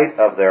spite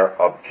of their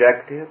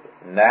objective,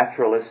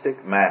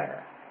 naturalistic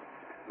manner,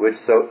 which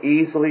so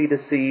easily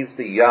deceives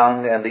the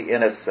young and the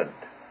innocent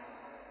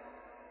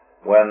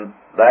when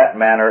that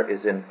manner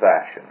is in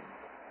fashion,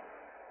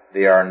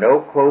 they are no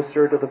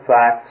closer to the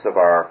facts of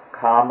our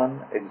common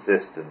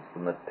existence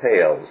than the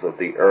tales of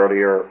the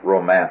earlier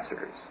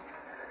romancers.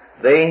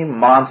 They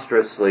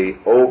monstrously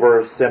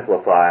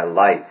oversimplify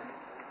life,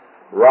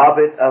 rob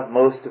it of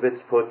most of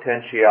its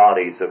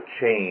potentialities of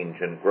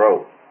change and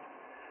growth,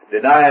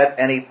 deny it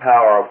any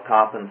power of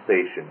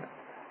compensation,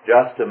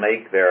 just to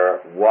make their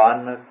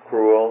one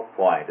cruel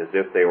point, as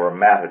if they were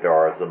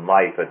matadors and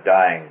life a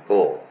dying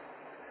bull.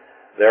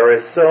 There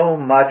is so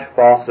much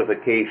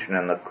falsification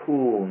in the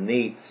cool,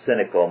 neat,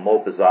 cynical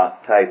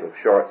Maupassant type of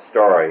short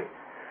story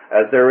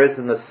as there is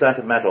in the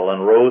sentimental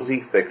and rosy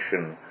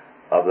fiction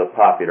of the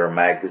popular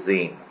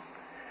magazine.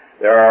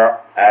 There are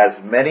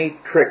as many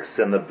tricks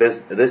in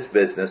this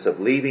business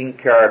of leaving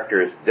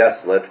characters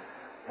desolate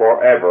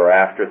forever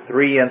after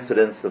 3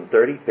 incidents and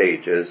 30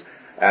 pages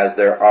as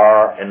there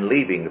are in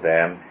leaving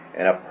them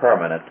in a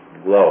permanent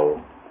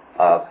glow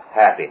of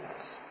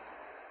happiness."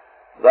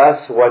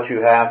 Thus, what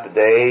you have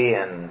today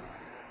in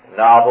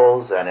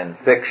novels and in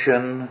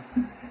fiction,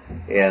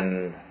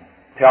 in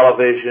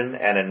television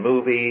and in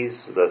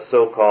movies, the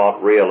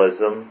so-called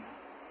realism,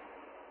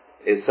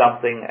 is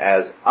something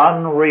as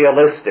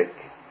unrealistic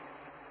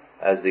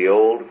as the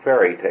old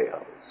fairy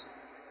tales.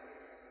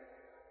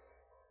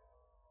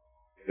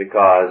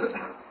 Because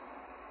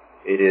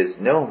it is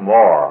no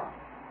more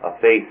a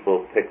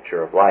faithful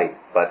picture of life,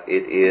 but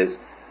it is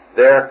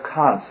their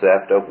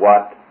concept of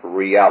what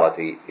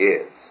reality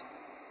is.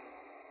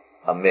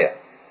 A myth.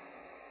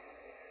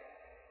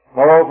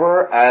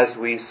 Moreover, as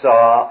we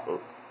saw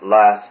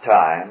last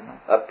time,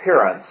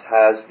 appearance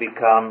has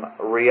become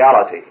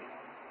reality.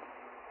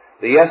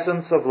 The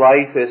essence of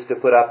life is to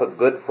put up a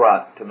good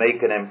front, to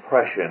make an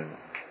impression,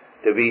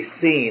 to be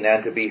seen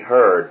and to be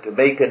heard, to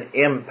make an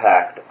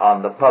impact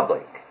on the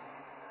public.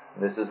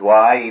 This is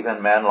why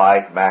even men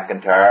like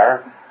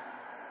MacIntyre,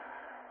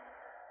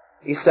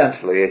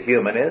 essentially a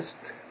humanist,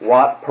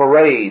 want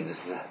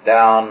parades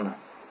down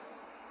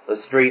the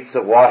streets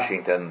of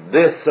Washington.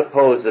 This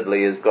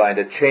supposedly is going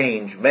to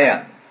change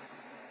men.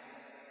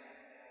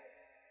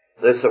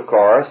 This, of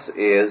course,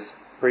 is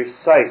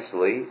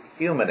precisely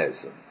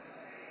humanism.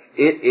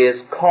 It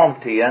is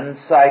Comtean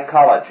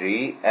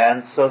psychology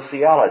and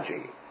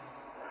sociology.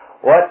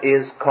 What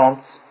is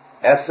Comte's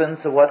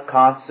essence of what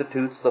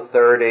constitutes the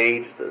third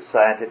age, the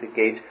scientific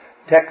age?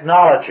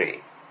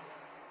 Technology.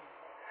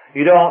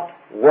 You don't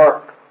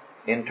work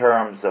in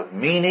terms of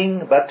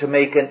meaning, but to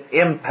make an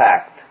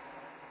impact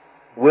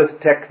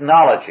with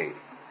technology.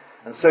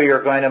 And so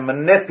you're going to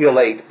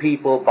manipulate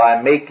people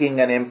by making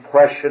an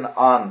impression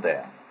on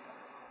them.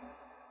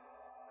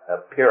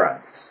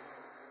 Appearance.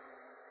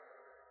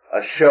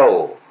 A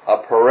show, a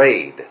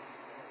parade,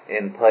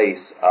 in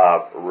place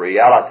of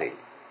reality,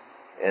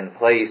 in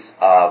place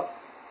of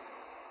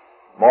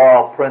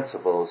moral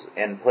principles,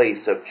 in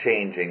place of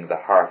changing the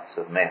hearts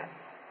of men.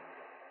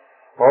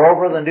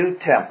 Moreover, the new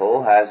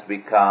temple has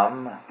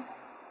become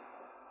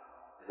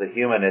the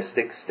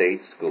humanistic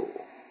state school,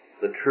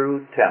 the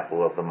true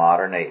temple of the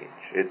modern age,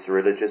 its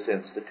religious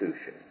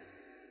institution.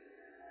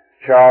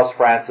 Charles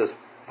Francis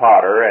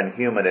Potter in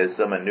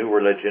Humanism, A New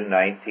Religion,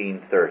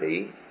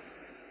 1930,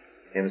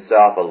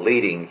 himself a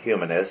leading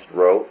humanist,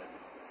 wrote,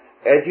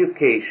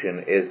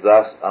 "Education is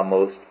thus a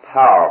most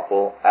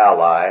powerful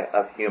ally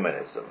of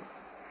humanism,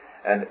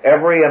 and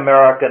every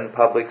American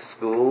public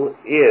school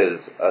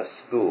is a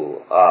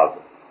school of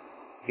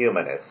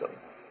humanism.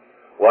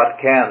 What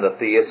can the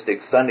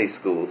theistic Sunday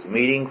schools,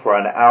 meeting for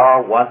an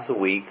hour once a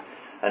week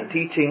and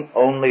teaching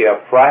only a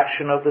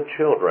fraction of the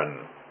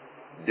children,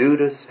 do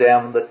to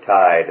stem the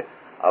tide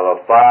of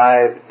a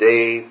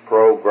 5-day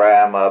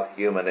program of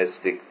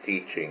humanistic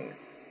teaching?"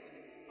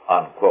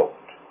 Unquote.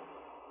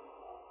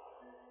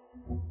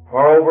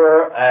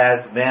 Moreover,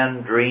 as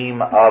men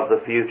dream of the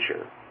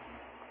future,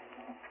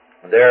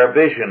 their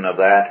vision of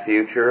that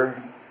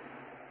future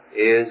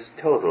is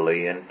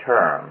totally in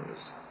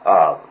terms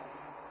of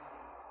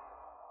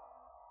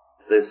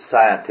this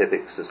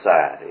scientific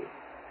society.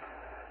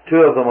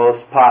 2 of the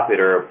most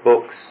popular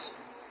books,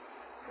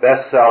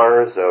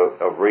 bestsellers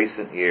of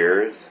recent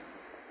years,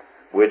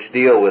 which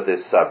deal with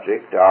this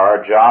subject,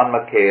 are John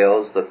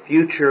McHale's The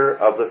Future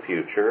of the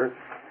Future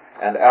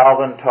and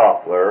Alvin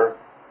Toffler,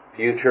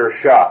 Future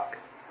Shock.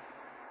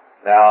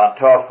 Now,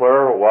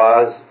 Toffler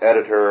was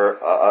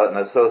an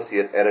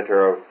associate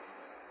editor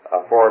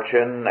of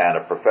Fortune and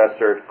a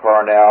professor at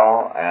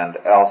Cornell and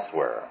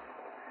elsewhere.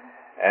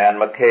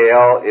 And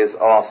McHale is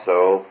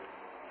also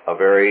a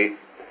very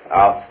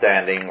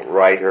outstanding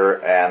writer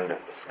and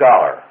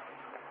scholar.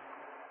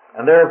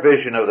 And their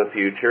vision of the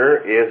future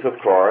is, of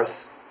course,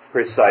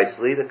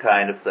 precisely the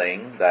kind of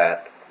thing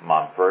that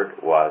Mumford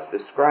was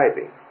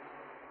describing.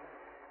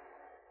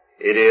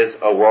 It is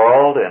a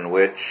world in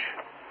which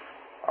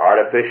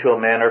artificial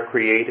men are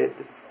created,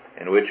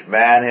 in which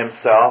man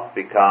himself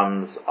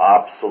becomes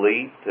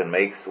obsolete and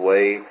makes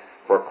way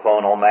for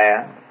clonal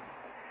man,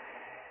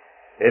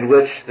 in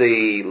which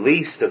the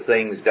least of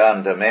things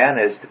done to men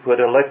is to put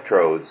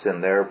electrodes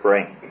in their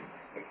brain.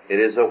 It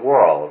is a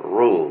world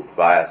ruled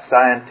by a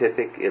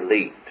scientific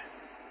elite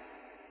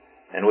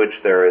in which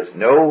there is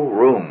no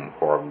room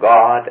for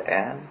God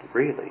and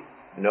really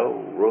no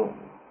room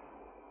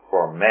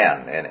for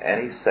men in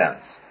any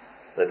sense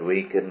that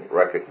we can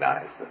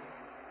recognize them.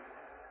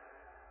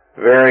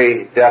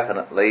 Very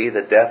definitely,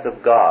 the death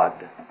of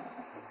God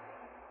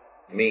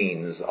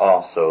means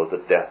also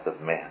the death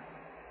of men.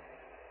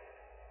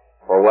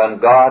 For when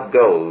God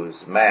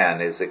goes,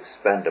 man is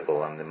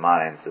expendable in the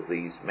minds of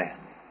these men.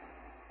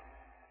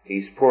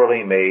 He's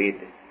poorly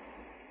made.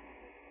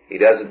 He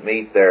doesn't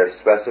meet their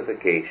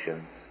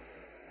specifications.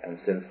 And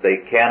since they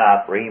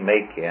cannot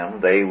remake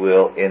him, they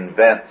will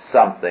invent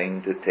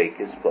something to take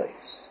his place.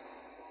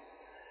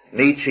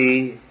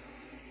 Nietzsche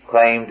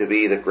claimed to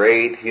be the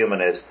great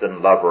humanist and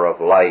lover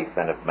of life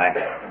and of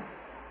man.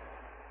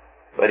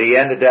 But he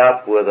ended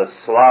up with a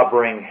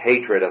slobbering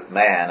hatred of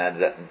man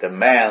and a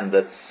demand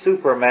that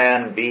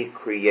Superman be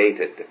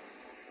created.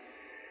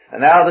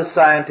 And now the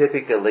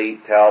scientific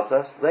elite tells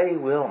us they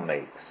will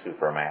make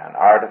Superman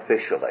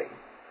artificially.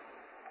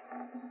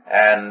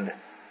 And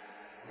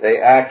they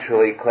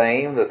actually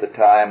claim that the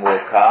time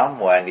will come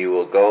when you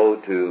will go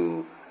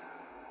to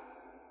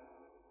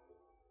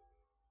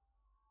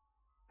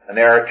an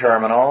air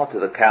terminal, to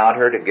the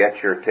counter to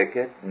get your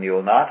ticket, and you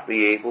will not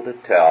be able to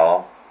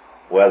tell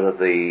whether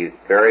the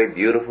very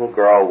beautiful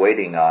girl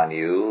waiting on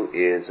you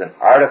is an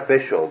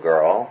artificial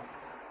girl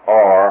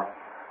or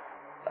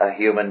a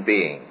human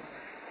being.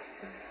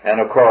 And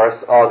of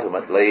course,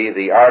 ultimately,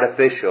 the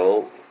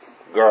artificial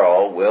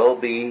girl will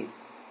be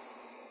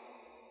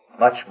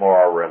much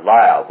more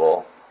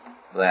reliable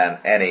than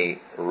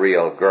any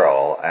real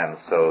girl, and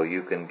so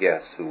you can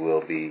guess who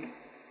will be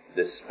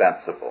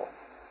dispensable.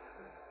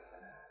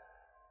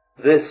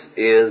 This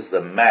is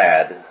the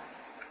mad,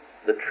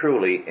 the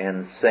truly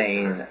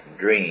insane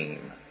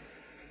dream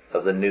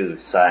of the new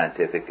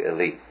scientific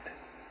elite.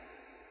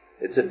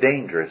 It's a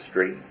dangerous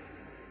dream.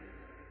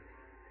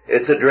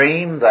 It's a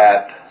dream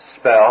that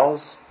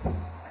spells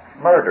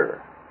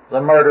murder,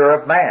 the murder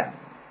of man.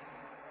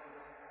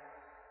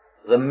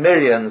 The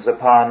millions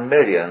upon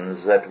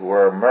millions that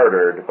were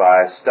murdered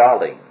by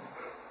Stalin,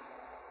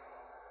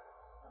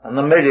 and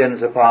the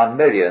millions upon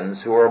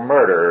millions who were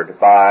murdered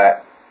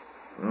by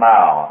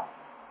Mao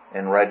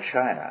in Red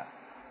China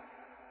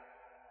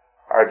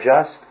are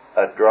just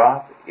a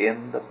drop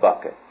in the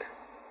bucket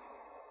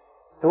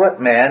to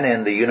what men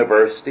in the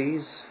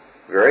universities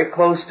very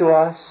close to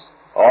us,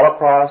 all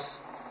across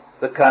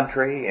the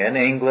country, in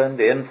England,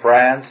 in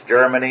France,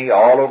 Germany,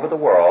 all over the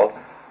world,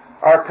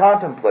 are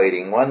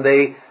contemplating when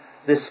they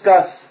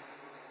discuss,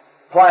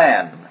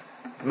 plan,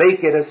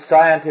 make it a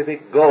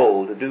scientific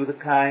goal to do the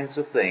kinds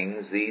of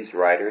things these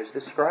writers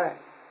describe.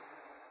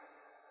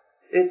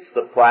 It's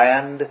the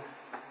planned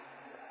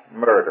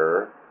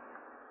murder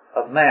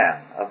of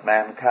man, of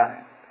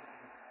mankind.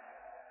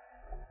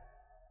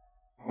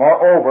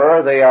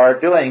 Moreover, they are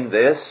doing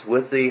this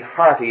with the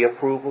hearty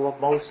approval of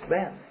most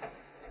men.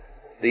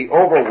 The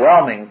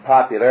overwhelming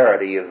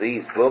popularity of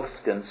these books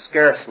can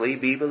scarcely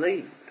be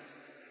believed.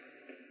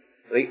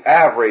 The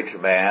average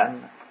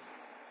man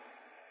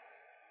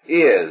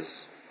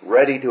is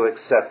ready to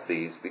accept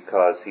these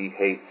because he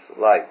hates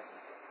life.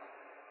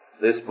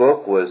 This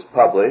book was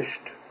published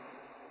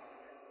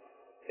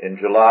in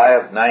July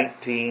of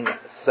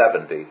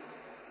 1970.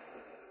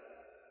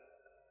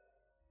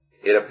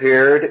 It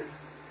appeared,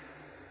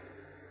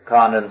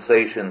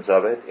 condensations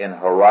of it, in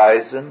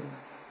Horizon,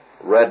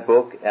 Red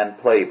Book, and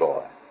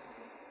Playboy.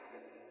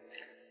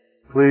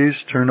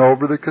 Please turn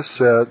over the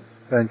cassette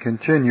and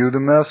continue the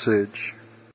message.